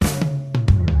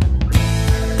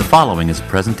following is a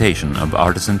presentation of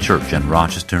Artisan Church in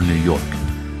Rochester, New York.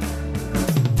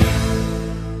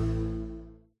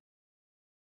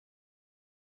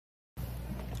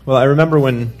 Well, I remember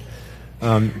when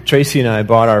Tracy and I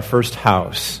bought our first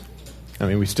house. I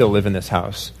mean, we still live in this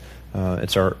house.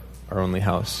 It's our only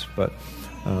house, but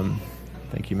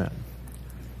thank you, Matt.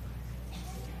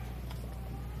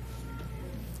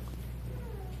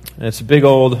 And it's a big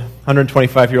old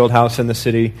 125-year-old house in the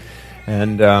city,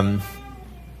 and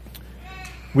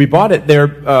we bought it there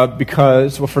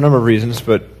because, well, for a number of reasons,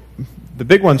 but the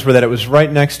big ones were that it was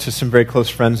right next to some very close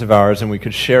friends of ours, and we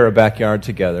could share a backyard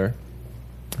together.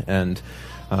 And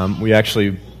we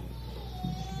actually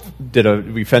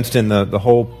we fenced in the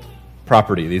whole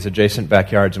property, these adjacent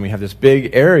backyards, and we have this big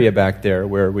area back there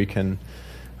where we can,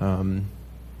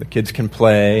 the kids can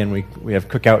play, and we have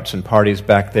cookouts and parties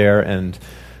back there. And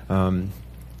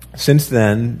since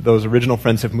then, those original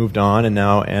friends have moved on, and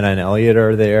now Anna and Elliot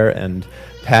are there, and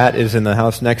Pat is in the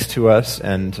house next to us,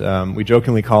 and we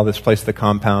jokingly call this place the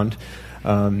compound,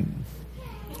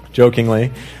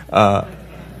 jokingly.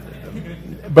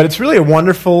 But it's really a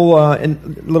wonderful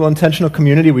little intentional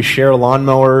community. We share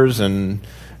lawnmowers and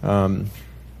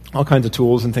all kinds of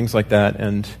tools and things like that,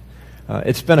 and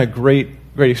it's been a great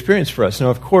experience for us.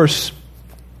 Now, of course,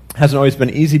 it hasn't always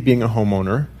been easy being a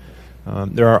homeowner.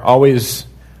 There are always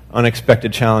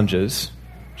unexpected challenges,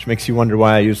 which makes you wonder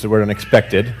why I use the word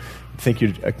unexpected. I think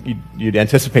you'd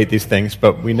anticipate these things,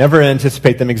 but we never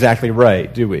anticipate them exactly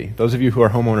right, do we? Those of you who are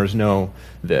homeowners know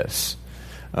this.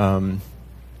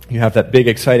 You have that big,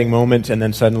 exciting moment, and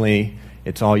then suddenly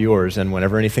it's all yours. And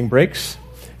whenever anything breaks,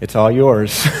 it's all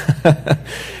yours.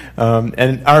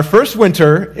 And our first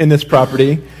winter in this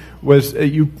property was,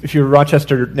 if you're a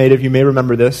Rochester native, you may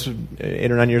remember this,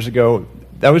 8 or 9 years ago.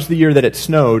 That was the year that it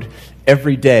snowed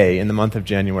every day in the month of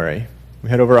January. We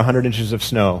had over 100 inches of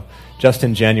snow just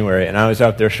in January, and I was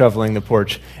out there shoveling the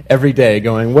porch every day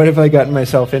going, what have I gotten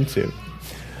myself into?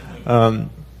 And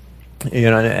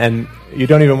you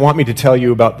don't even want me to tell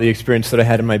you about the experience that I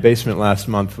had in my basement last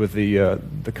month with the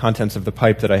contents of the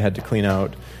pipe that I had to clean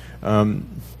out.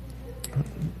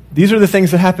 These are the things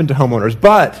that happen to homeowners.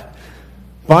 But,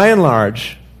 by and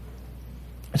large,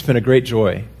 it's been a great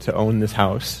joy to own this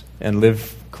house and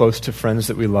live close to friends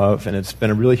that we love, and it's been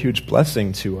a really huge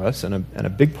blessing to us and a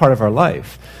big part of our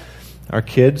life. Our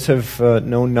kids have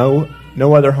known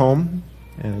no other home,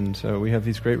 and we have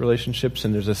these great relationships,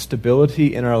 and there's a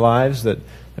stability in our lives that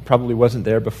probably wasn't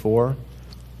there before.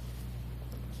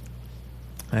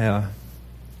 I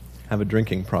have a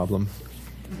drinking problem.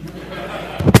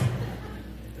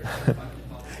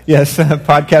 Yes,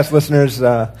 podcast listeners,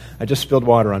 I just spilled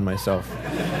water on myself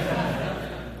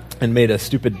and made a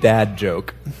stupid dad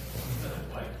joke.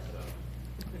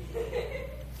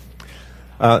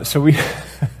 So we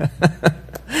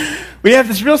have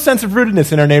this real sense of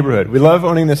rootedness in our neighborhood. We love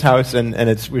owning this house, and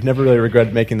we've never really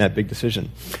regretted making that big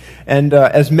decision. And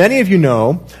as many of you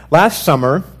know, last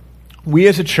summer, we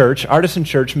as a church, Artisan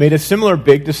Church, made a similar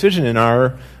big decision in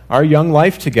our young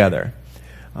life together.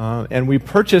 And we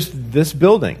purchased this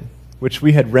building, which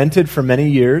we had rented for many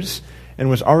years and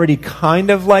was already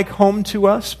kind of like home to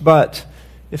us, but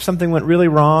if something went really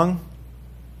wrong,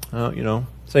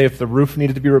 say if the roof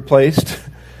needed to be replaced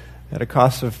at a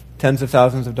cost of tens of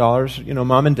thousands of dollars,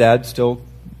 Mom and Dad still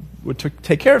would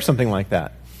take care of something like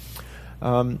that.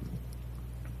 But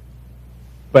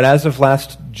as of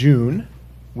last June,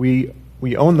 we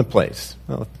own the place.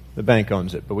 Well, the bank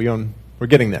owns it, but we're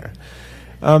getting there.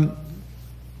 And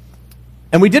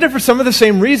we did it for some of the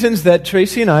same reasons that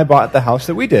Tracy and I bought the house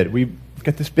that we did. We've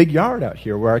got this big yard out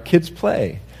here where our kids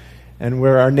play and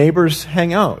where our neighbors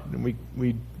hang out. And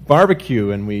we barbecue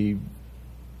and we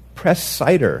press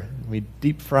cider. And we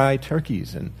deep fry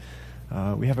turkeys. And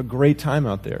we have a great time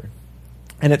out there.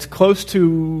 And it's close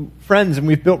to friends, and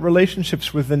we've built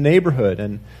relationships with the neighborhood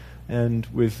and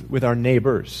with our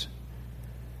neighbors.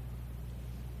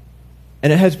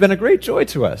 And it has been a great joy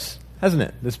to us, hasn't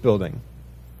it, this building?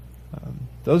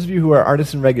 Those of you who are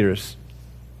Artisan regulars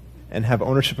and have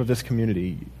ownership of this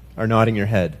community are nodding your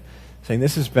head, saying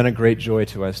this has been a great joy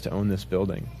to us to own this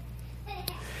building.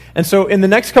 And so in the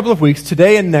next couple of weeks,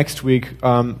 today and next week,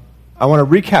 I want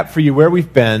to recap for you where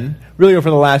we've been, really over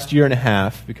the last year and a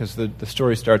half, because the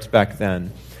story starts back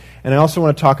then. And I also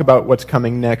want to talk about what's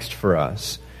coming next for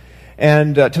us.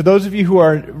 And to those of you who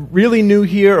are really new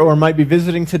here or might be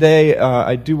visiting today,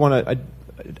 I would just want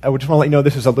to let you know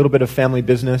this is a little bit of family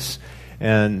business,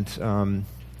 and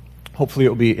hopefully it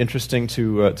will be interesting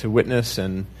to witness,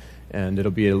 and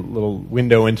it'll be a little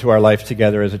window into our life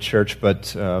together as a church.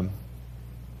 But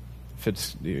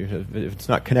if it's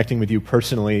not connecting with you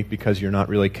personally because you're not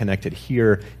really connected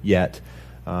here yet,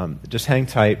 just hang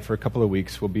tight for a couple of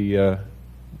weeks. We'll be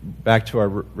back to our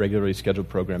regularly scheduled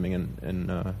programming in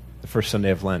the first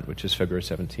Sunday of Lent, which is February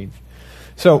 17th.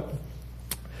 So,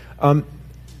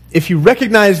 if you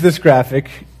recognize this graphic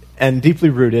and Deeply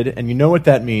Rooted, and you know what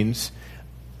that means,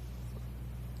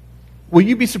 will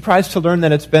you be surprised to learn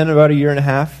that it's been about a year and a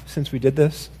half since we did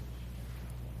this?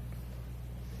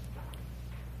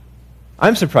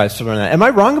 I'm surprised to learn that. Am I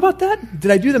wrong about that?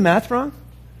 Did I do the math wrong?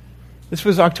 This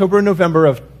was October and November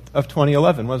of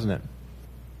 2011, wasn't it?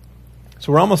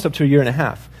 So we're almost up to a year and a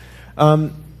half.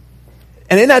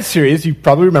 And in that series, you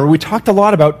probably remember, we talked a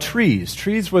lot about trees.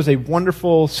 Trees was a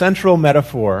wonderful central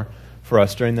metaphor for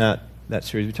us during that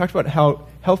series. We talked about how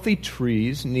healthy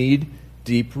trees need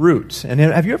deep roots. And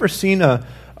have you ever seen a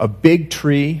big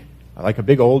tree, like a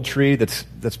big old tree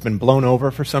that's been blown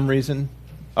over for some reason,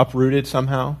 uprooted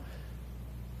somehow?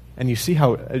 And you see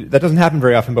how that doesn't happen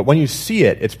very often, but when you see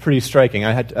it, it's pretty striking.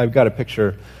 I've got a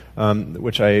picture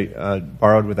which I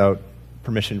borrowed without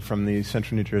permission from the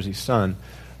Central New Jersey Sun.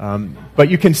 But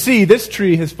you can see this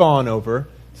tree has fallen over.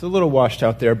 It's a little washed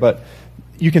out there, but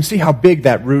you can see how big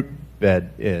that root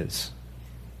bed is.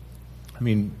 I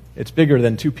mean, it's bigger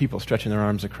than two people stretching their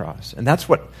arms across. And that's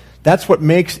what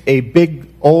makes a big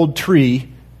old tree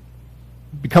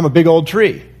become a big old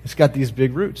tree. It's got these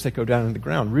big roots that go down into the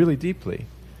ground really deeply.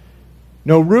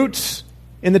 No roots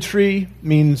in the tree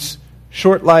means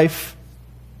short life,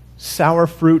 sour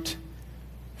fruit,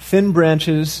 thin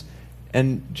branches,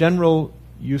 and general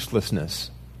uselessness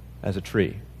as a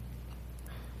tree.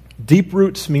 Deep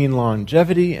roots mean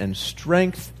longevity and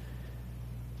strength,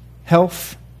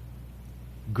 health,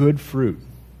 good fruit.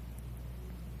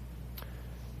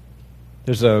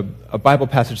 There's a Bible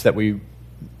passage that we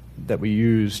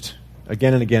used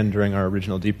again and again during our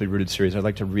original Deeply Rooted series. I'd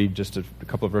like to read just a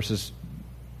couple of verses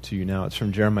to you now. It's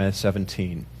from Jeremiah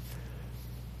 17.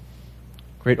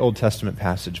 Great Old Testament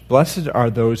passage. Blessed are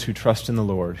those who trust in the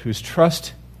Lord, whose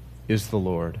trust is the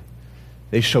Lord.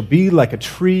 They shall be like a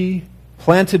tree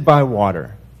planted by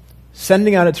water,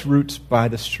 sending out its roots by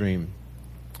the stream.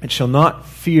 It shall not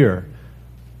fear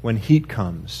when heat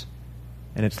comes,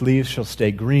 and its leaves shall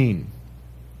stay green.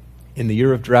 In the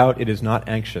year of drought it is not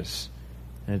anxious,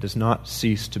 and it does not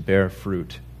cease to bear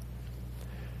fruit.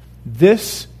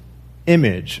 This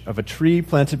image of a tree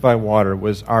planted by water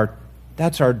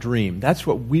that's our dream. That's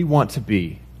what we want to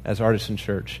be as Artisan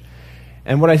Church.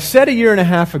 And what I said a year and a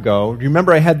half ago,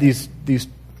 remember I had these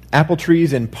apple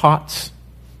trees in pots?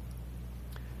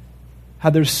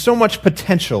 How there's so much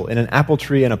potential in an apple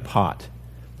tree in a pot.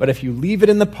 But if you leave it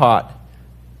in the pot,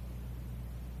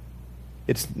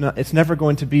 it's never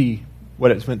going to be what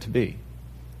it's meant to be.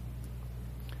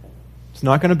 It's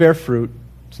not going to bear fruit.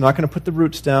 It's not going to put the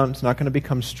roots down. It's not going to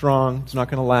become strong. It's not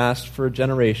going to last for a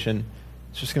generation.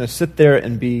 It's just going to sit there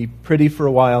and be pretty for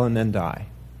a while and then die.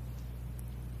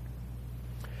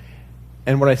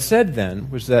 And what I said then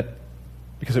was that,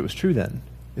 because it was true then,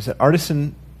 is that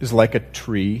Artisan is like a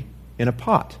tree in a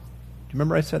pot. Do you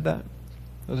remember I said that?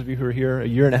 Those of you who were here a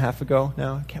year and a half ago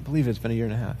now? I can't believe it's been a year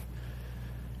and a half.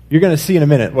 You're going to see in a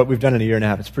minute what we've done in a year and a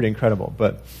half. It's pretty incredible.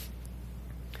 But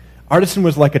Artisan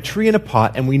was like a tree in a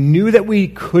pot, and we knew that we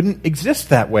couldn't exist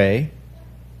that way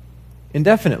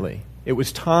indefinitely. It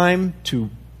was time to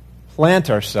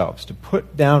plant ourselves, to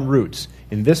put down roots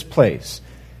in this place.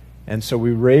 And so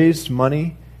we raised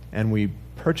money, and we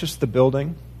purchased the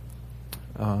building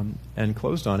and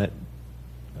closed on it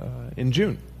in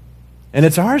June. And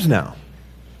it's ours now.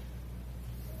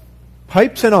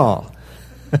 Pipes and all.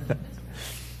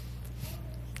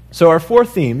 So our four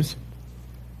themes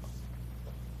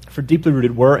for Deeply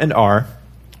Rooted were and are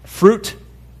fruit,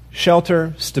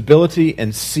 shelter, stability,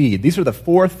 and seed. These are the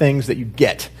four things that you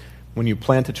get when you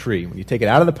plant a tree, when you take it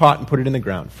out of the pot and put it in the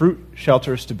ground. Fruit,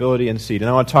 shelter, stability, and seed. And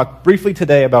I want to talk briefly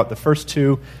today about the first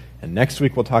two, and next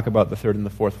week we'll talk about the third and the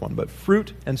fourth one. But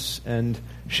fruit and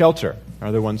shelter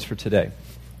are the ones for today.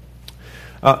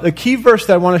 The key verse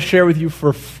that I want to share with you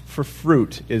for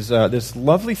fruit is this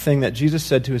lovely thing that Jesus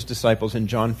said to his disciples in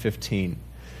John 15.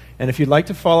 And if you'd like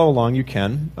to follow along, you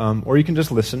can, or you can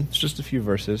just listen. It's just a few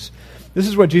verses. This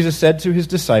is what Jesus said to his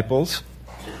disciples,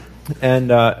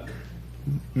 and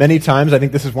many times, I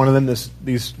think this is one of them,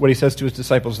 what he says to his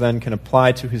disciples then can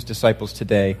apply to his disciples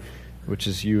today, which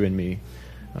is you and me.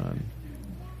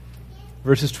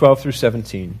 Verses 12 through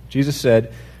 17. Jesus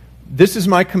said, "This is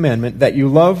my commandment, that you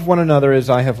love one another as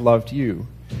I have loved you.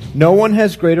 No one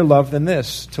has greater love than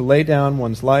this, to lay down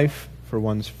one's life for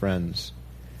one's friends.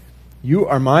 You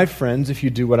are my friends if you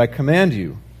do what I command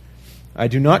you. I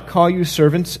do not call you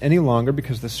servants any longer,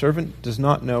 because the servant does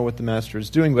not know what the master is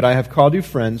doing, but I have called you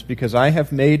friends, because I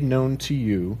have made known to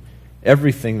you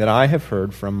everything that I have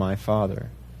heard from my Father.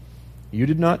 You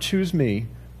did not choose me,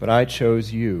 but I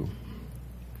chose you.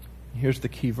 Here's the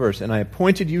key verse. And I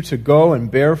appointed you to go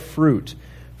and bear fruit,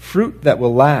 fruit that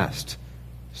will last,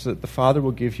 so that the Father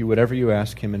will give you whatever you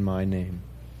ask him in my name.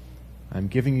 I'm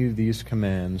giving you these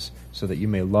commands so that you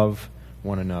may love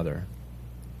one another.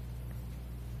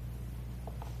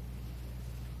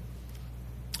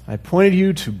 I appointed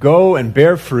you to go and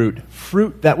bear fruit,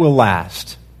 fruit that will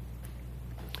last.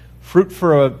 Fruit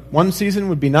for one season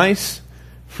would be nice.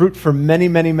 Fruit for many,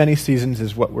 many, many seasons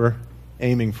is what we're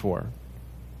aiming for.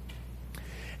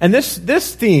 And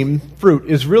this theme, fruit,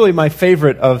 is really my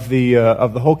favorite of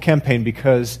the whole campaign,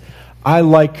 because I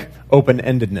like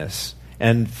open-endedness.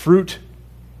 And fruit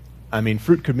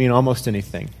could mean almost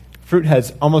anything. Fruit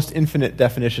has almost infinite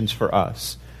definitions for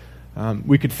us.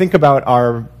 We could think about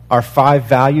our 5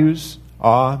 values: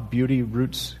 awe, beauty,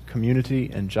 roots, community,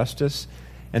 and justice,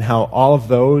 and how all of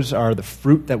those are the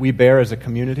fruit that we bear as a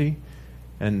community.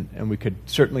 And we could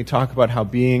certainly talk about how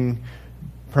being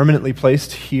permanently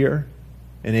placed here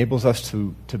enables us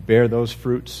to bear those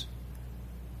fruits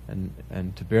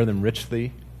and to bear them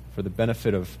richly for the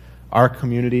benefit of our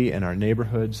community and our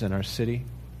neighborhoods and our city.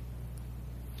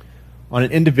 On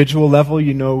an individual level,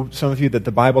 you know, some of you, that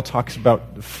the Bible talks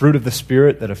about the fruit of the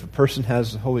Spirit, that if a person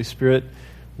has the Holy Spirit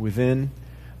within,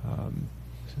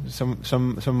 some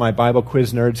of my Bible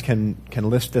quiz nerds can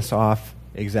list this off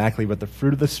exactly, but the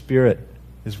fruit of the Spirit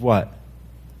is what?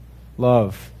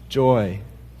 Love, joy,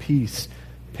 peace,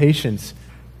 patience,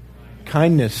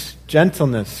 kindness,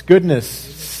 gentleness, goodness,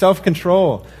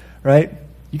 self-control, right?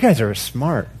 You guys are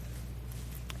smart.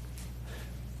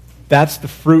 That's the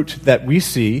fruit that we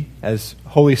see as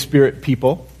Holy Spirit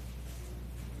people.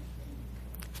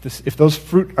 If those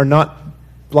fruit are not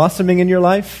blossoming in your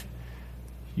life,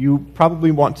 you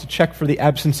probably want to check for the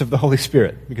absence of the Holy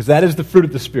Spirit, because that is the fruit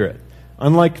of the Spirit.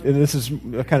 Unlike, this is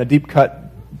a kind of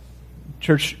deep-cut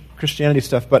church Christianity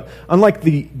stuff, but unlike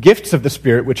the gifts of the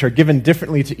Spirit, which are given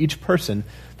differently to each person,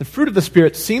 the fruit of the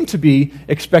Spirit seem to be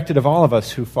expected of all of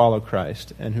us who follow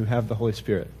Christ and who have the Holy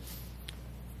Spirit.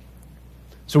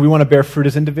 So we want to bear fruit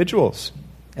as individuals,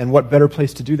 and what better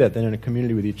place to do that than in a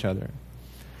community with each other?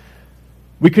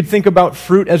 We could think about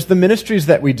fruit as the ministries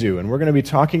that we do, and we're going to be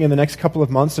talking in the next couple of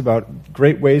months about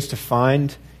great ways to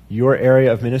find your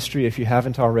area of ministry if you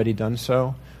haven't already done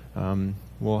so.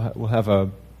 We'll have a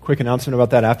quick announcement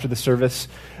about that after the service,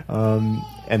 and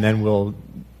then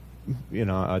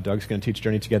Doug's going to teach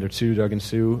Journey Together 2, Doug and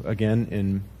Sue,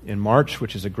 again in March,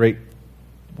 which is a great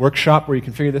workshop where you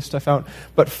can figure this stuff out.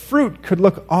 But fruit could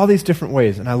look all these different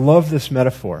ways, and I love this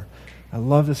metaphor. I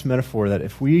love this metaphor that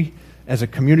if we, as a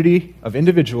community of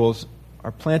individuals,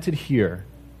 are planted here,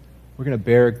 we're going to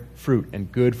bear fruit,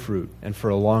 and good fruit, and for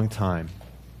a long time.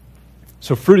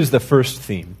 So fruit is the first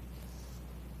theme.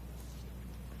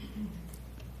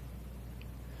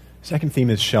 Second theme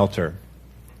is shelter.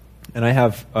 And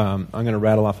I'm going to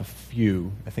rattle off a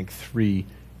few, I think 3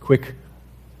 quick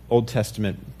Old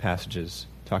Testament passages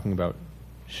talking about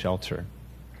shelter.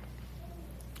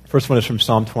 First one is from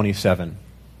Psalm 27. It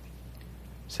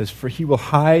says, "For he will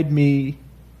hide me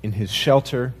in his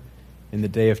shelter in the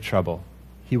day of trouble.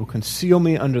 He will conceal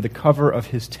me under the cover of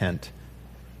his tent."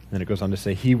 And then it goes on to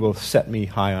say, "He will set me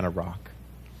high on a rock."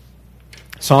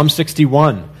 Psalm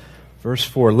 61, verse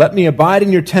 4, "Let me abide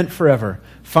in your tent forever.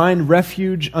 Find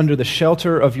refuge under the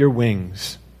shelter of your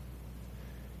wings."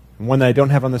 And one that I don't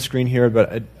have on the screen here,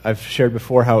 but I've shared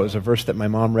before how it was a verse that my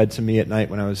mom read to me at night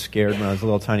when I was scared, when I was a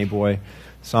little tiny boy.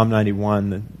 Psalm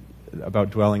 91, about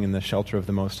dwelling in the shelter of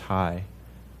the Most High.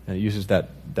 And it uses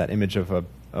that image of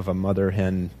a mother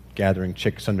hen gathering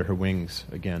chicks under her wings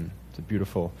again. It's a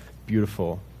beautiful,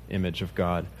 beautiful image of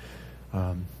God.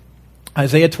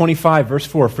 Isaiah 25, verse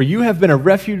 4, "For you have been a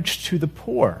refuge to the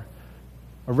poor,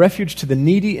 a refuge to the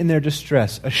needy in their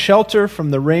distress, a shelter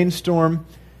from the rainstorm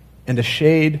and a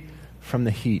shade from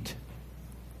the heat."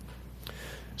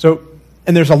 So,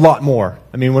 and there's a lot more.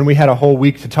 I mean, when we had a whole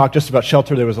week to talk just about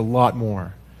shelter, there was a lot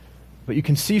more. But you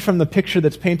can see from the picture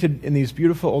that's painted in these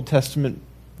beautiful Old Testament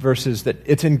verses that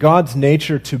it's in God's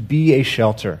nature to be a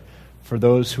shelter for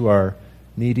those who are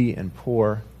needy and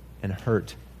poor and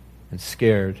hurt and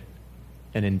scared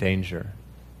and in danger.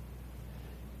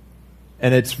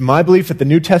 And it's my belief that the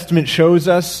New Testament shows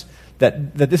us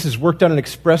that this is worked out and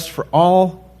expressed for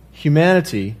all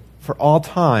humanity, for all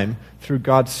time, through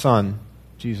God's Son,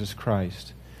 Jesus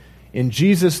Christ. In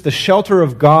Jesus, the shelter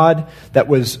of God that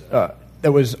was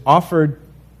offered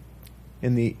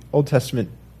in the Old Testament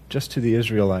just to the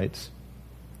Israelites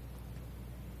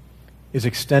is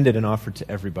extended and offered to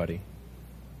everybody.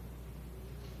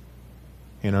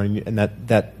 And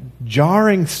that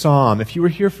jarring psalm, if you were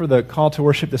here for the call to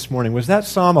worship this morning, was that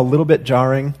psalm a little bit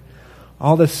jarring?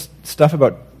 All this stuff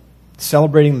about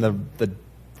celebrating the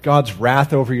God's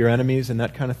wrath over your enemies and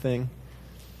that kind of thing?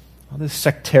 All this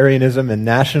sectarianism and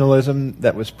nationalism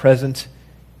that was present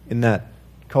in that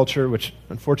culture, which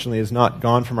unfortunately is not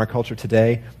gone from our culture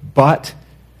today, but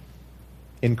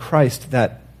in Christ,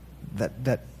 that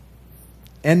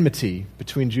enmity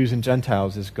between Jews and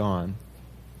Gentiles is gone.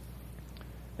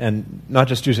 And not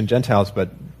just Jews and Gentiles, but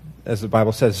as the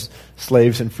Bible says,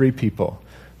 slaves and free people,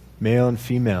 male and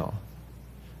female.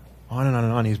 On and on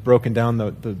and on. He's broken down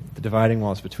the dividing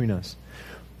walls between us.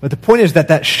 But the point is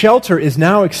that shelter is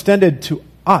now extended to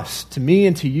us, to me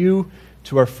and to you,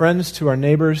 to our friends, to our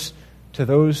neighbors, to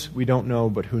those we don't know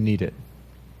but who need it.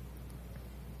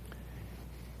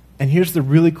 And here's the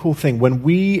really cool thing. When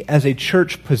we as a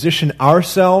church position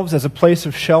ourselves as a place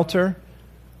of shelter,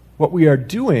 what we are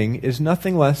doing is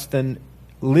nothing less than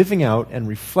living out and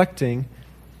reflecting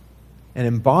and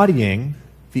embodying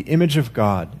the image of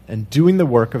God and doing the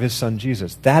work of His Son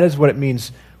Jesus. That is what it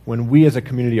means when we as a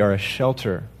community are a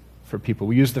shelter for people.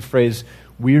 We use the phrase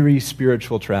weary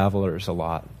spiritual travelers a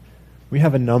lot. We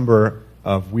have a number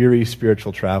of weary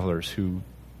spiritual travelers who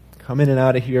come in and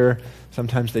out of here.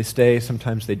 Sometimes they stay,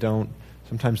 sometimes they don't.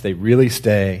 Sometimes they really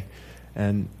stay.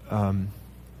 And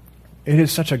it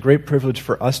is such a great privilege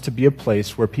for us to be a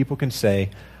place where people can say,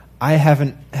 I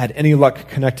haven't had any luck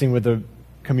connecting with the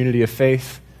community of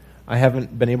faith. I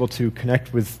haven't been able to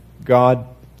connect with God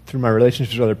through my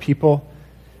relationships with other people.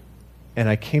 And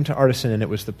I came to Artisan, and it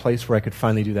was the place where I could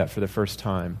finally do that for the first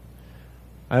time.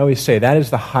 I always say that is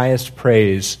the highest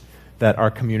praise that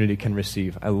our community can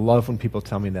receive. I love when people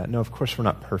tell me that. No, of course we're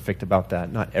not perfect about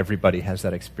that. Not everybody has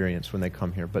that experience when they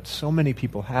come here, but so many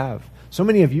people have. So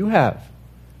many of you have.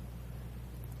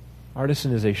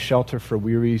 Artisan is a shelter for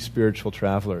weary spiritual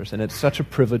travelers, and it's such a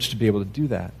privilege to be able to do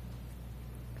that.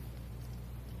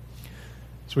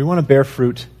 So we want to bear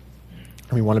fruit,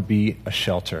 and we want to be a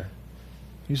shelter.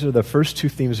 These are the first two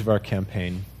themes of our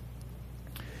campaign.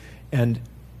 And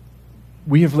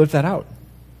we have lived that out.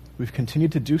 We've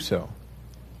continued to do so.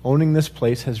 Owning this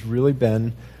place has really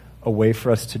been a way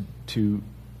for us to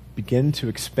begin to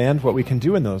expand what we can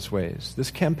do in those ways.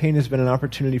 This campaign has been an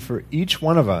opportunity for each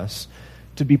one of us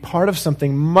to be part of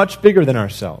something much bigger than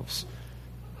ourselves.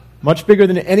 Much bigger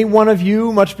than any one of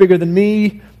you, much bigger than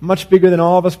me, much bigger than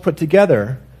all of us put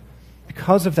together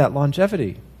because of that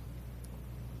longevity.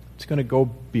 It's going to go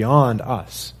beyond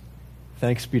us.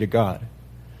 Thanks be to God.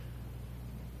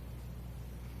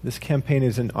 This campaign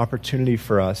is an opportunity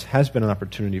for us, has been an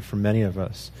opportunity for many of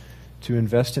us, to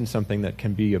invest in something that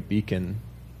can be a beacon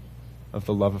of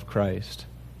the love of Christ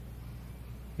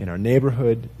in our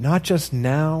neighborhood, not just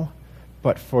now,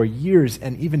 but for years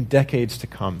and even decades to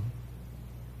come.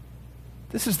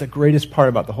 This is the greatest part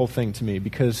about the whole thing to me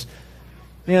because,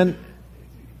 man,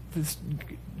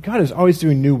 God is always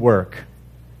doing new work.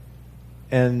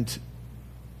 And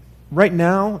right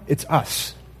now, it's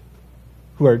us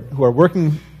who are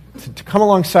working to come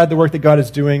alongside the work that God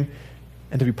is doing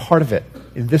and to be part of it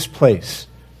in this place.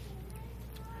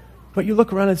 But you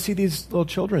look around and see these little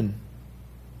children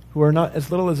who are not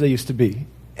as little as they used to be.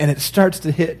 And it starts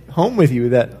to hit home with you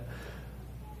that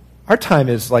our time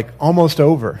is like almost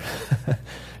over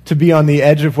to be on the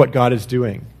edge of what God is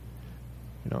doing.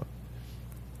 You know,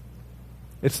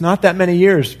 it's not that many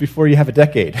years before you have a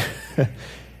decade,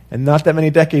 and not that many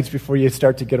decades before you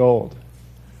start to get old.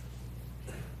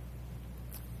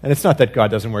 And it's not that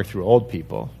God doesn't work through old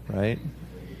people, right?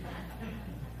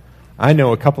 I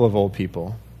know a couple of old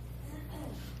people.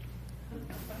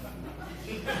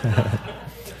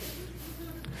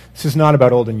 This is not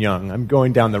about old and young. I'm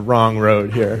going down the wrong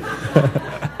road here.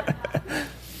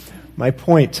 My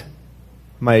point,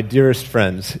 my dearest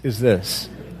friends, is this.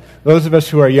 Those of us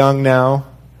who are young now,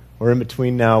 or in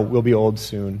between now, will be old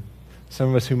soon. Some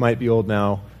of us who might be old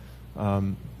now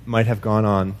might have gone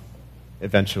on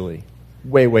eventually,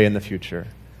 way, way in the future.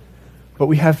 But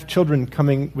we have children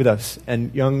coming with us,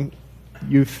 and young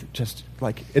youth just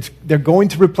like, they're going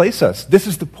to replace us. This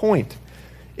is the point.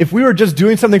 If we were just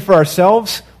doing something for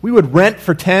ourselves, we would rent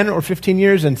for 10 or 15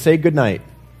 years and say goodnight.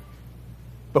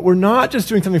 But we're not just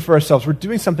doing something for ourselves. We're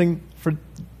doing something for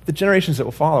the generations that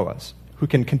will follow us, who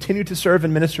can continue to serve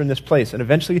and minister in this place. And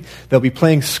eventually, they'll be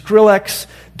playing Skrillex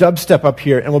dubstep up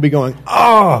here, and we'll be going,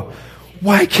 oh,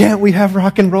 why can't we have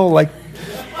rock and roll like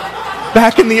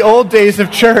back in the old days of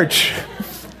church?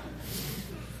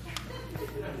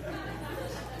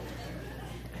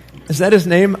 Is that his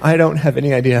name? I don't have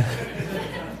any idea.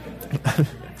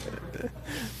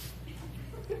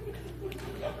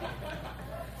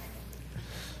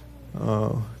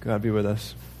 Oh, God be with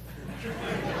us.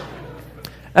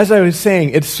 As I was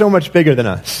saying, it's so much bigger than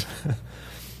us.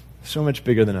 So much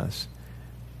bigger than us.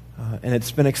 And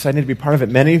it's been exciting to be part of it.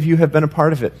 Many of you have been a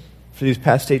part of it for these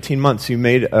past 18 months. You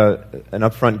made an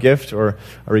upfront gift or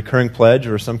a recurring pledge,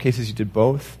 or in some cases you did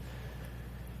both.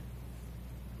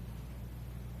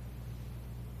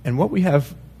 And what we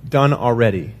have done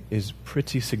already is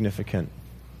pretty significant.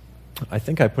 I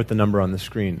think I put the number on the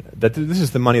screen. That this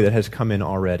is the money that has come in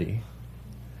already.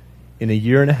 In a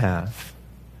year and a half,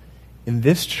 in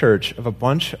this church of a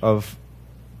bunch of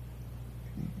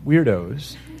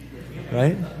weirdos,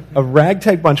 right? A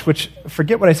ragtag bunch, which,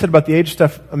 forget what I said about the age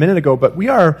stuff a minute ago, but we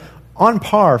are on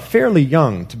par, fairly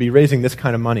young, to be raising this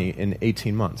kind of money in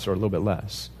 18 months, or a little bit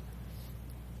less.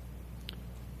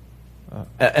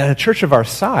 At a church of our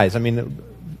size, I mean,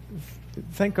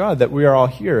 thank God that we are all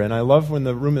here, and I love when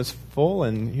the room is full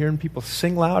and hearing people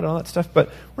sing loud and all that stuff,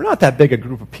 but we're not that big a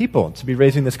group of people to be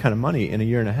raising this kind of money in a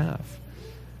year and a half.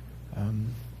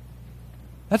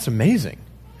 That's amazing.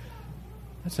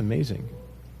 That's amazing.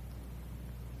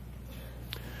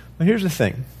 But here's the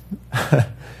thing.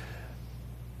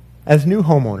 As new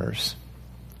homeowners,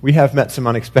 we have met some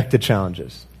unexpected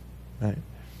challenges, right?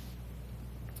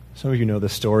 Some of you know the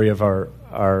story of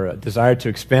our desire to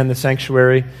expand the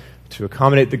sanctuary, to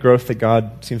accommodate the growth that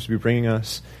God seems to be bringing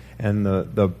us, and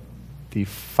the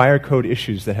fire code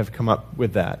issues that have come up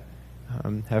with that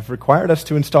have required us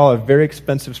to install a very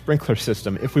expensive sprinkler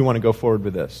system if we want to go forward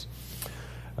with this.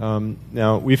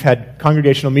 Now, we've had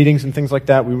congregational meetings and things like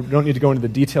that. We don't need to go into the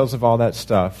details of all that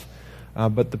stuff.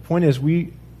 But the point is,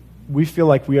 we feel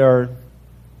like we are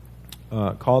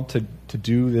called to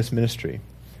do this ministry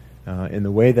in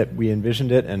the way that we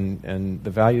envisioned it and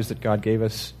the values that God gave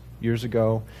us years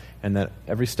ago, and that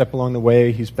every step along the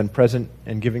way He's been present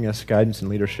and giving us guidance and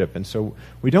leadership. And so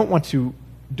we don't want to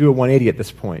do a 180 at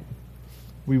this point.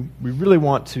 We really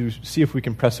want to see if we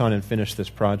can press on and finish this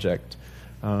project,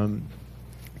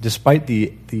 despite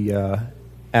the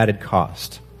added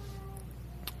cost.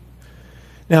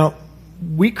 Now,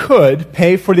 we could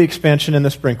pay for the expansion and the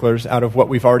sprinklers out of what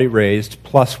we've already raised,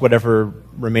 plus whatever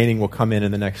remaining will come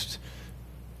in the next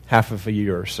half of a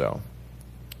year or so.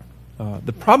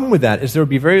 The problem with that is there would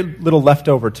be very little left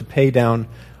over to pay down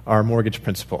our mortgage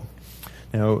principal.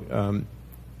 Now,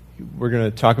 we're going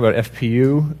to talk about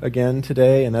FPU again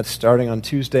today, and that's starting on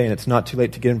Tuesday, and it's not too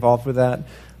late to get involved with that.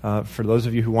 For those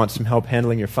of you who want some help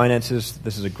handling your finances,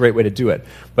 this is a great way to do it.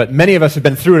 But many of us have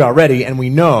been through it already, and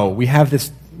we know we have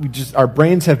this. Our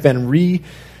brains have been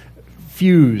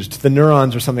refused. The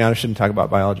neurons or something. I shouldn't talk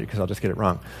about biology because I'll just get it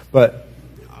wrong. But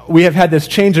we have had this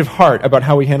change of heart about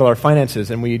how we handle our finances,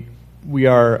 and we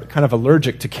are kind of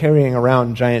allergic to carrying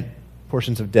around giant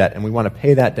portions of debt, and we want to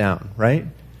pay that down, right?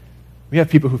 We have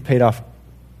people who've paid off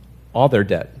all their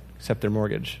debt except their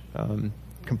mortgage,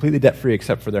 completely debt-free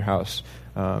except for their house,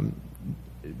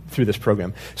 through this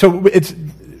program. So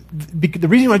the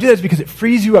reason why I do that is because it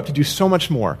frees you up to do so much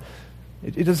more.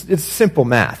 It's simple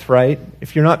math, right?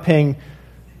 If you're not paying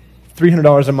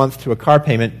 $300 a month to a car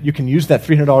payment, you can use that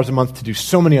 $300 a month to do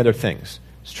so many other things.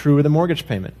 It's true with a mortgage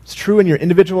payment. It's true in your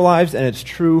individual lives, and it's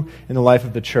true in the life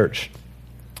of the church.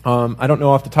 I don't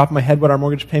know off the top of my head what our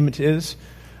mortgage payment is,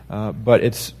 but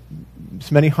it's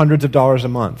many hundreds of dollars a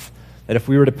month. That if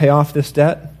we were to pay off this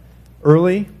debt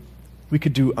early, we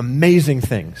could do amazing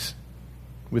things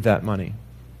with that money.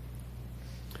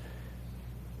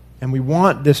 And we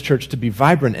want this church to be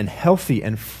vibrant and healthy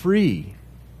and free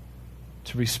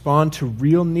to respond to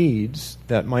real needs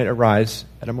that might arise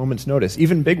at a moment's notice,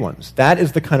 even big ones. That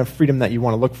is the kind of freedom that you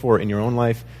want to look for in your own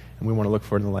life, and we want to look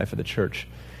for in the life of the church.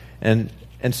 And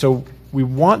so we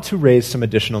want to raise some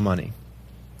additional money.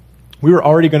 We were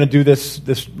already going to do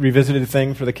this revisited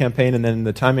thing for the campaign, and then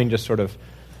the timing just sort of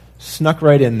snuck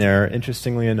right in there,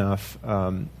 interestingly enough,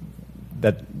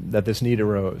 that this need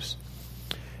arose.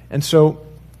 And so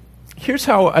here's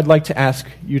how I'd like to ask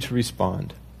you to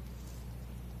respond.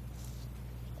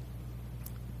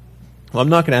 Well, I'm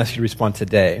not going to ask you to respond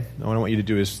today. What I want you to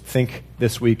do is think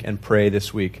this week and pray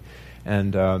this week.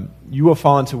 And you will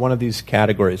fall into one of these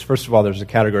categories. First of all, there's a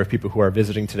category of people who are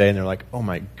visiting today, and they're like, oh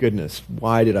my goodness,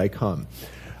 why did I come?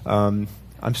 I'm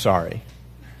sorry.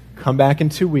 Come back in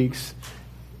 2 weeks.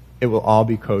 It will all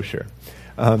be kosher.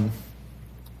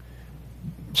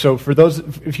 So for those,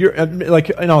 if you're, like,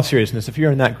 in all seriousness, if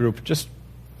you're in that group, just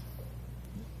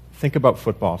think about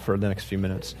football for the next few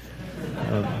minutes.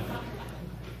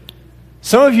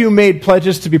 Some of you made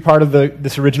pledges to be part of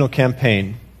this original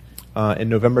campaign. In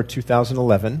November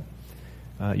 2011,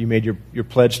 you made your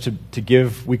pledge to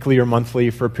give weekly or monthly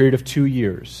for a period of 2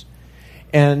 years.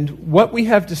 And what we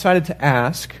have decided to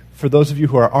ask for those of you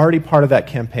who are already part of that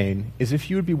campaign is if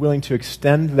you would be willing to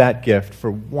extend that gift for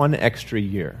one extra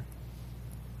year.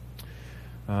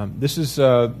 This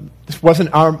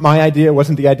wasn't my idea. It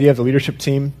wasn't the idea of the leadership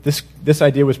team. This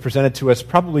idea was presented to us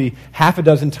probably half a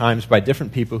dozen times by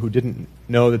different people who didn't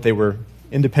know that they were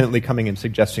independently coming and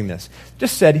suggesting this.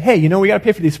 Just said, hey, we got to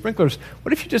pay for these sprinklers.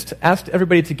 What if you just asked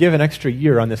everybody to give an extra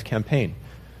year on this campaign?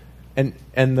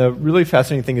 And the really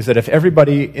fascinating thing is that if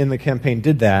everybody in the campaign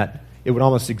did that, it would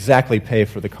almost exactly pay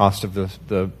for the cost of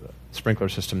the sprinkler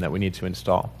system that we need to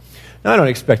install. Now, I don't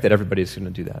expect that everybody's going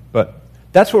to do that, but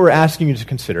that's what we're asking you to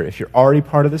consider. If you're already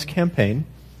part of this campaign,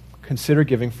 consider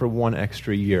giving for one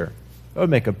extra year. That would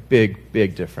make a big,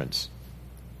 big difference.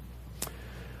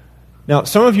 Now,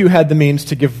 some of you had the means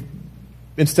to give,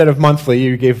 instead of monthly,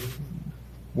 you gave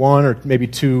one or maybe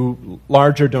two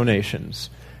larger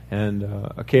donations. And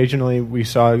occasionally we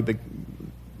saw the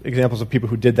examples of people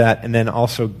who did that and then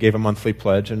also gave a monthly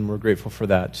pledge, and we're grateful for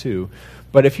that too.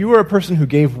 But if you were a person who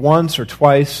gave once or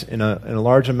twice in a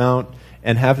large amount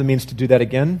and have the means to do that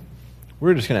again,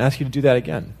 we're just going to ask you to do that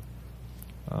again,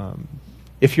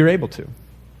 if you're able to.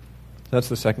 That's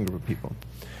the second group of people.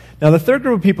 Now, the third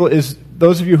group of people is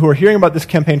those of you who are hearing about this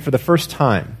campaign for the first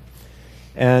time,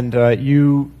 and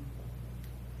you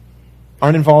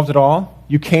aren't involved at all.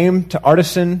 You came to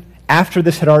Artisan after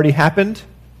this had already happened,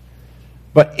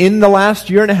 but in the last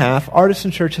year and a half,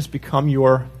 Artisan Church has become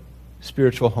your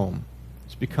spiritual home.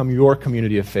 It's become your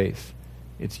community of faith.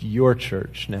 It's your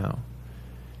church now.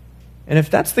 And if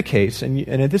that's the case, and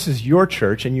if this is your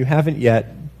church and you haven't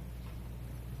yet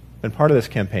been part of this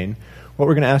campaign, what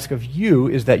we're going to ask of you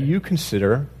is that you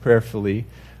consider prayerfully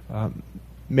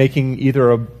making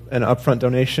either an upfront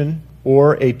donation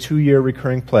or a 2-year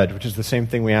recurring pledge, which is the same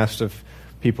thing we asked of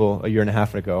people a year and a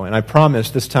half ago. And I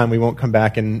promise this time we won't come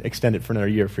back and extend it for another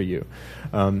year for you.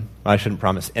 I shouldn't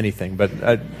promise anything, but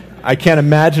I can't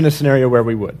imagine a scenario where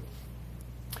we would.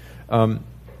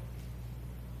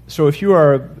 So if you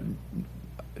are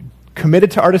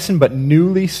committed to Artisan but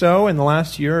newly so in the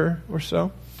last year or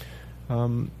so,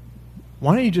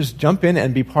 why don't you just jump in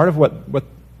and be part of what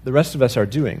the rest of us are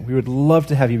doing? We would love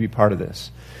to have you be part of this.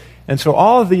 And so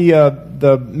all of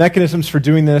the mechanisms for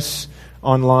doing this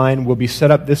online will be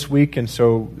set up this week, and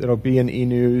so it'll be in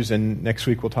e-news, and next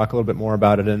week we'll talk a little bit more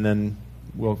about it, and then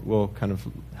we'll kind of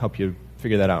help you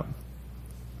figure that out.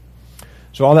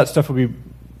 So all that stuff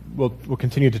we'll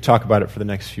continue to talk about it for the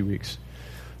next few weeks.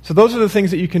 So those are the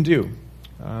things that you can do.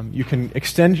 You can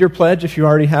extend your pledge if you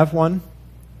already have one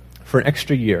for an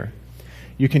extra year.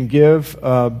 You can give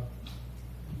a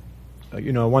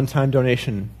one-time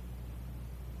donation,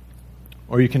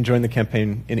 or you can join the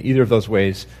campaign in either of those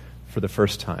ways for the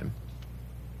first time.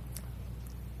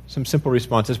 Some simple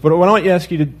responses. But what I want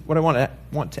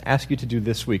to ask you to do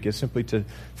this week is simply to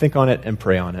think on it and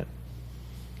pray on it.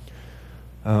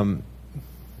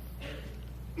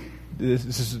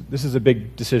 This is a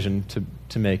big decision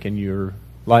to make in your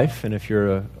life, and if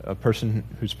you're a person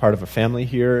who's part of a family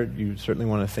here, you certainly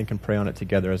want to think and pray on it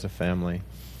together as a family.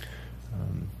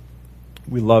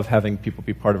 We love having people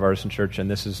be part of Artisan Church,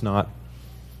 and this is not,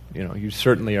 you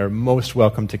certainly are most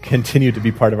welcome to continue to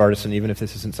be part of Artisan, even if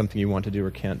this isn't something you want to do or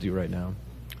can't do right now.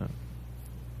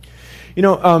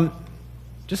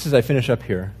 Just as I finish up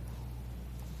here,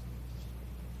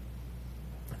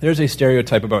 there's a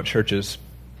stereotype about churches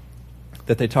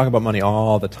that they talk about money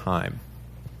all the time.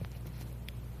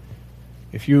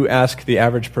 If you ask the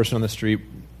average person on the street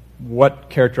what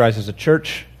characterizes a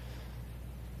church,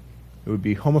 it would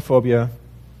be homophobia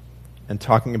and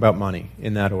talking about money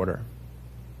in that order.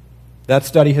 That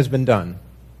study has been done.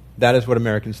 That is what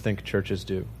Americans think churches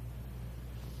do.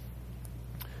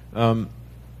 Money,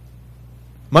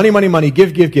 money, money,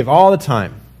 give all the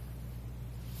time.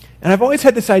 And I've always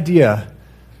had this idea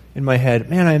in my head,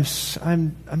 man,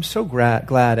 I'm so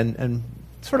glad and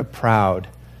sort of proud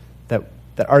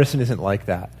that Artisan isn't like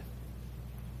that.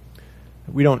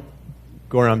 We don't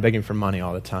go around begging for money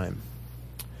all the time.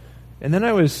 And then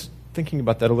I was thinking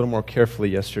about that a little more carefully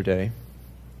yesterday,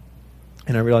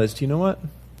 and I realized, you know what?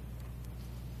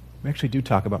 We actually do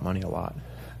talk about money a lot.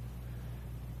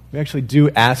 We actually do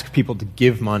ask people to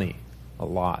give money a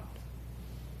lot.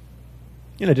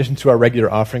 In addition to our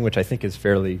regular offering, which I think is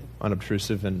fairly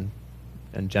unobtrusive and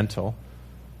gentle,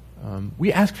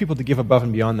 we ask people to give above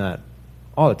and beyond that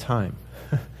all the time.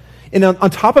 And on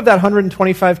top of that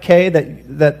 $125K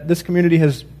that this community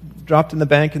has dropped in the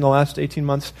bank in the last 18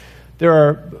 months,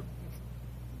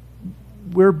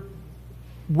 we're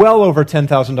well over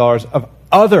 $10,000 of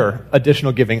other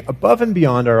additional giving above and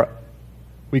beyond our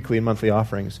weekly and monthly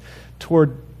offerings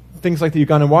toward things like the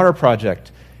Ugandan Water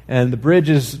Project And the Bridge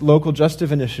is local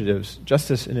justice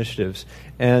initiatives.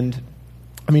 And,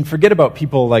 I mean, forget about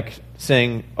people like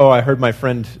saying, oh, I heard my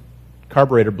friend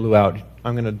carburetor blew out.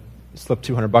 I'm going to slip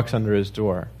 $200 under his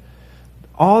door.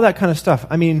 All that kind of stuff.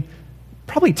 I mean,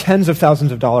 probably tens of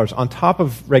thousands of dollars on top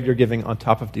of regular giving, on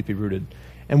top of Deeply Rooted.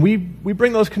 And we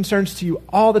bring those concerns to you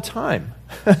all the time.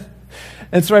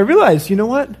 And so I realized, you know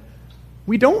what?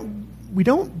 We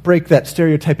don't break that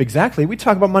stereotype exactly. We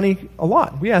talk about money a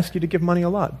lot. We ask you to give money a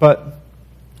lot. But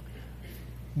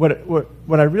what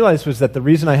I realized was that the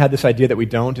reason I had this idea that we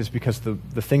don't is because the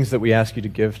things that we ask you to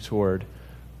give toward,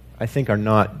 I think, are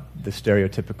not the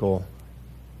stereotypical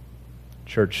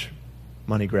church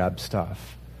money grab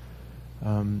stuff.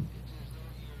 And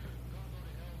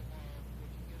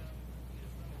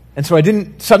so I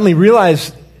didn't suddenly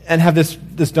realize and have this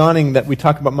dawning that we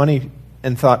talk about money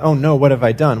and thought, oh no, what have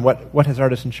I done? What has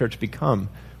Artisan Church become?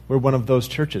 We're one of those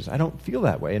churches. I don't feel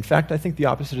that way. In fact, I think the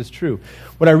opposite is true.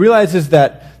 What I realize is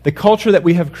that the culture that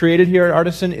we have created here at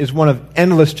Artisan is one of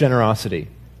endless generosity.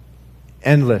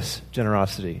 Endless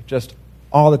generosity. Just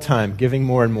all the time, giving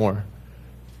more and more.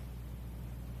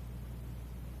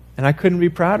 And I couldn't be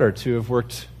prouder to have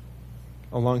worked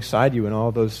alongside you in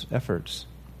all those efforts.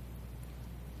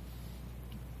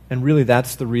 And really,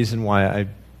 that's the reason why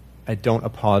I don't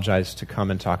apologize to come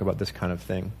and talk about this kind of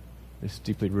thing, this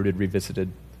deeply rooted,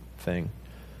 revisited thing.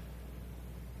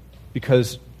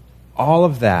 Because all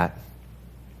of that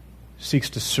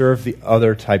seeks to serve the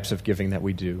other types of giving that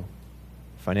we do,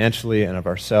 financially and of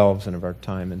ourselves and of our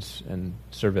time and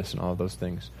service and all of those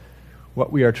things.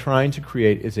 What we are trying to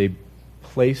create is a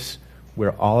place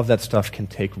where all of that stuff can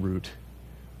take root,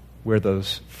 where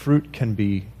those fruit can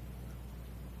be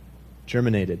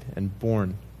germinated and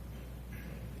born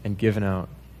and given out,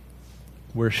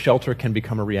 where shelter can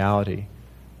become a reality.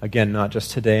 Again, not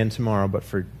just today and tomorrow, but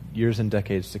for years and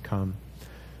decades to come.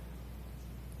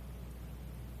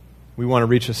 We want to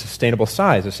reach a sustainable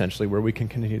size, essentially, where we can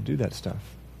continue to do that stuff.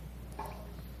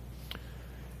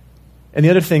 And the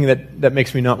other thing that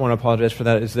makes me not want to apologize for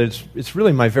that is that it's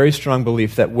really my very strong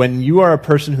belief that when you are a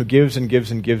person who gives and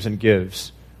gives and gives and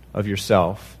gives of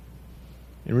yourself,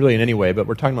 and really in any way, but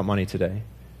we're talking about money today,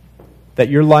 that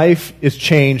your life is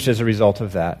changed as a result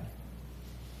of that.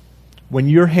 When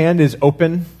your hand is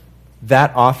open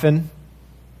that often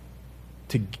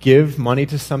to give money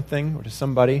to something or to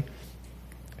somebody,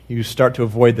 you start to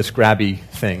avoid this grabby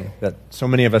thing that so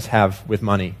many of us have with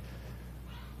money.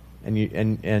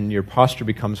 And your posture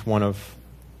becomes one of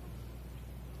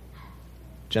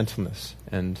gentleness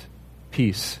and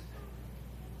peace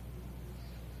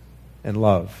and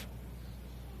love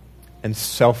and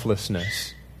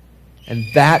selflessness. And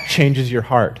that changes your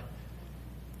heart.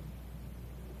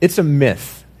 It's a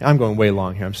myth. I'm going way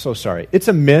long here. I'm so sorry. It's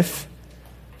a myth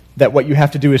that what you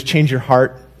have to do is change your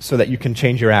heart so that you can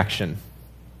change your action.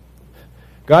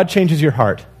 God changes your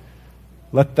heart.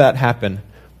 Let that happen.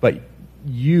 But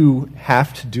you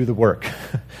have to do the work.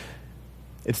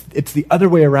 It's the other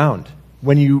way around.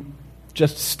 When you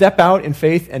just step out in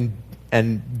faith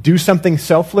and do something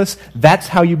selfless, that's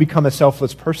how you become a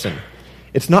selfless person.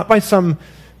 It's not by some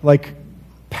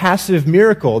passive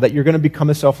miracle that you're going to become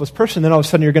a selfless person, then all of a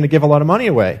sudden you're going to give a lot of money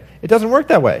away. It doesn't work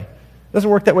that way. It doesn't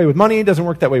work that way with money. It doesn't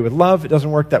work that way with love. It doesn't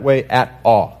work that way at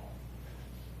all.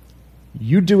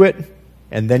 You do it,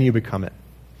 and then you become it.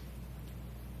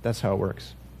 That's how it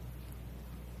works.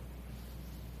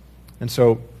 And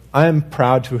so I am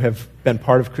proud to have been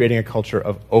part of creating a culture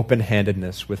of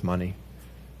open-handedness with money.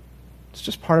 It's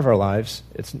just part of our lives.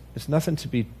 It's nothing to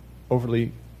be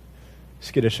overly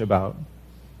skittish about.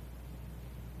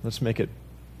 Let's make it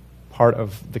part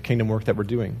of the kingdom work that we're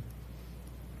doing.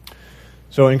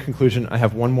 So in conclusion, I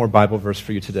have one more Bible verse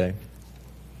for you today.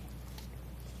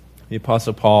 The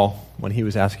Apostle Paul, when he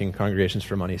was asking congregations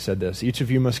for money, said this: "Each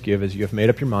of you must give as you have made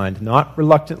up your mind, not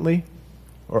reluctantly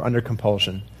or under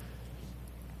compulsion."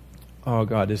 Oh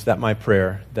God, is that my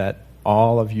prayer, that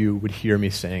all of you would hear me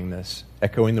saying this,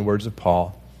 echoing the words of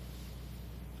Paul.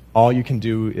 All you can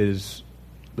do is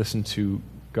listen to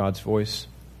God's voice,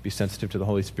 be sensitive to the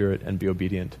Holy Spirit, and be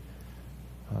obedient.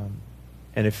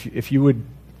 And if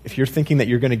you're thinking that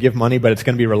you're going to give money, but it's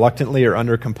going to be reluctantly or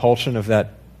under compulsion of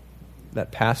that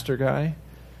pastor guy,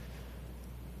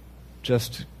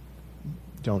 just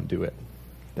don't do it.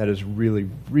 That is really,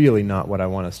 really not what I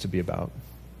want us to be about.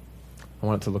 I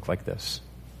want it to look like this.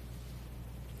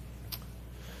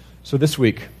 So this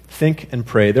week, think and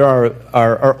pray. There are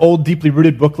our old Deeply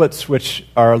Rooted booklets, which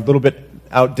are a little bit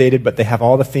outdated, but they have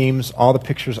all the themes, all the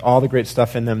pictures, all the great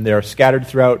stuff in them. They're scattered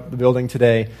throughout the building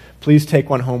today. Please take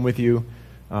one home with you.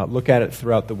 Look at it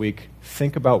throughout the week.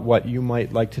 Think about what you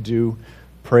might like to do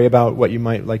pray about what you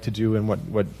might like to do and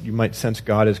what you might sense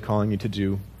God is calling you to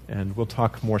do. And we'll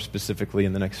talk more specifically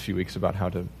in the next few weeks about how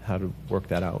to work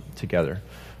that out together.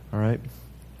 All right?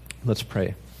 Let's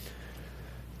pray.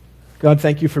 God,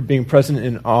 thank you for being present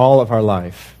in all of our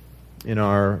life, in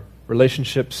our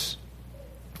relationships,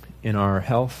 in our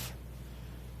health,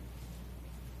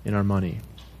 in our money.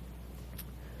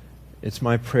 It's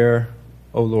my prayer,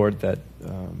 O Lord, that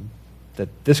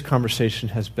this conversation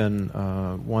has been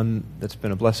one that's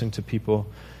been a blessing to people,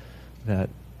 that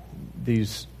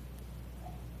these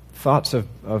thoughts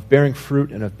of bearing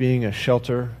fruit and of being a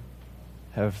shelter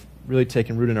have really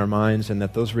taken root in our minds, and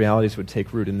that those realities would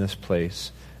take root in this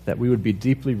place, that we would be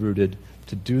deeply rooted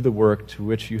to do the work to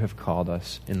which you have called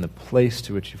us, in the place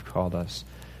to which you've called us,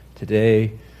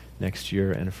 today, next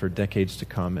year, and for decades to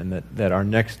come, and that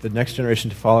the next generation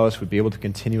to follow us would be able to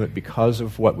continue it because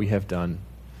of what we have done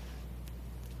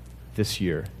this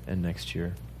year and next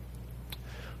year.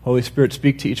 Holy Spirit,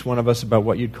 speak to each one of us about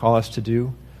what you'd call us to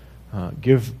do.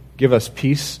 Give us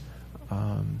peace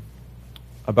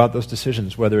about those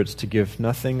decisions, whether it's to give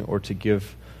nothing or to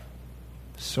give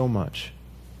so much.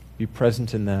 Be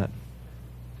present in that.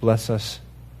 Bless us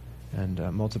and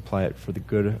multiply it for the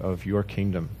good of your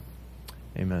kingdom.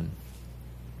 Amen.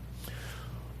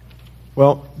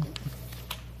 Well,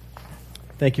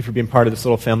 thank you for being part of this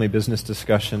little family business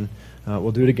discussion.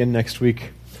 We'll do it again next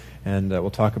week, and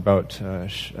we'll talk about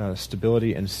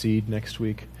stability and seed next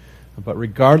week. But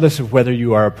regardless of whether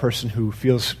you are a person who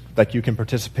feels like you can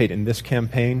participate in this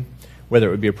campaign, whether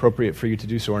it would be appropriate for you to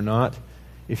do so or not,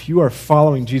 if you are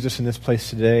following Jesus in this place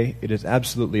today, it is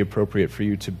absolutely appropriate for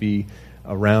you to be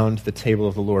around the table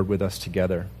of the Lord with us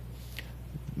together.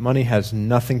 Money has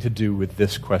nothing to do with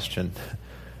this question.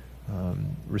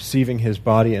 Receiving his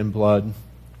body and blood,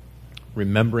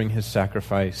 remembering his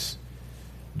sacrifice,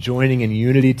 joining in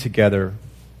unity together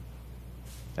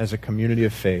as a community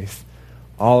of faith,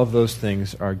 all of those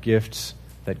things are gifts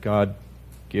that God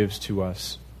gives to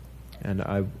us. And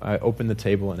I open the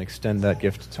table and extend that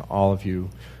gift to all of you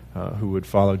who would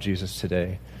follow Jesus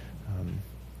today.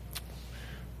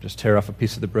 Just tear off a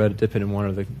piece of the bread, dip it in one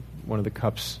of the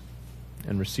cups,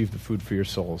 and receive the food for your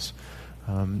souls.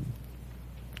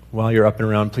 While you're up and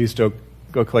around, please go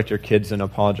collect your kids and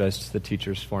apologize to the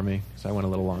teachers for me, because I went a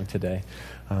little long today.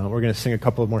 We're going to sing a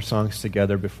couple of more songs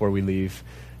together before we leave.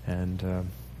 And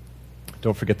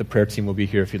don't forget the prayer team will be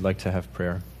here if you'd like to have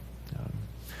prayer.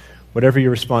 Whatever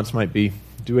your response might be,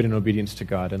 do it in obedience to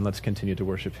God, and let's continue to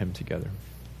worship him together.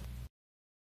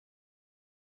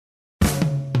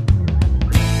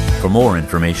 For more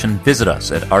information, visit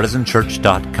us at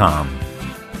artisanchurch.com.